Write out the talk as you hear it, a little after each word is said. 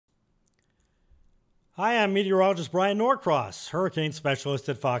Hi, I'm meteorologist Bryan Norcross, hurricane specialist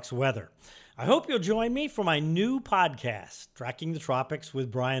at Fox Weather. I hope you'll join me for my new podcast, Tracking the Tropics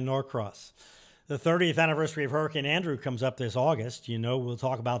with Bryan Norcross. The 30th anniversary of Hurricane Andrew comes up this August. You know we'll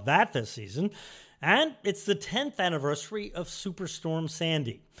talk about that this season. And it's the 10th anniversary of Superstorm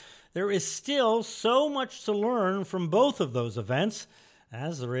Sandy. There is still so much to learn from both of those events,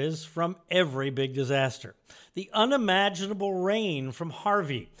 as there is from every big disaster. The unimaginable rain from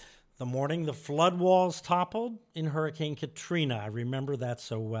Harvey, the morning the flood walls toppled in Hurricane Katrina. I remember that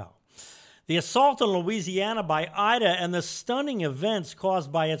so well. The assault on Louisiana by Ida and the stunning events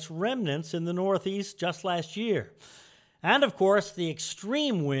caused by its remnants in the Northeast just last year. And, of course, the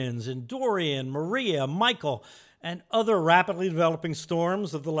extreme winds in Dorian, Maria, Michael, and other rapidly developing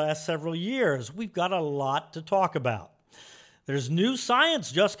storms of the last several years. We've got a lot to talk about. There's new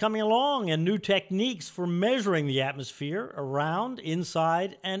science just coming along and new techniques for measuring the atmosphere around,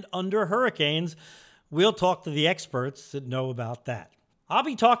 inside, and under hurricanes. We'll talk to the experts that know about that. I'll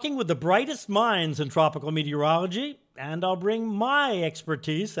be talking with the brightest minds in tropical meteorology, and I'll bring my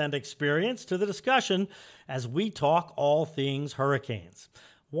expertise and experience to the discussion as we talk all things hurricanes.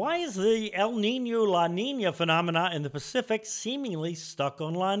 Why is the El Niño-La Niña phenomena in the Pacific seemingly stuck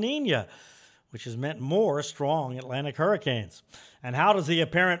on La Niña, which has meant more strong Atlantic hurricanes? And how does the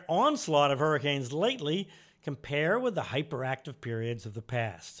apparent onslaught of hurricanes lately compare with the hyperactive periods of the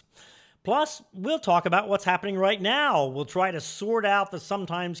past? Plus, we'll talk about what's happening right now. We'll try to sort out the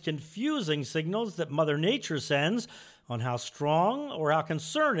sometimes confusing signals that Mother Nature sends on how strong or how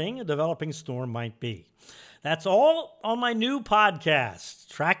concerning a developing storm might be. That's all on my new podcast,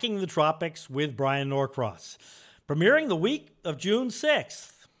 Tracking the Tropics with Bryan Norcross, premiering the week of June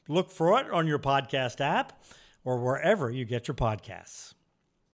 6th. Look for it on your podcast app or wherever you get your podcasts.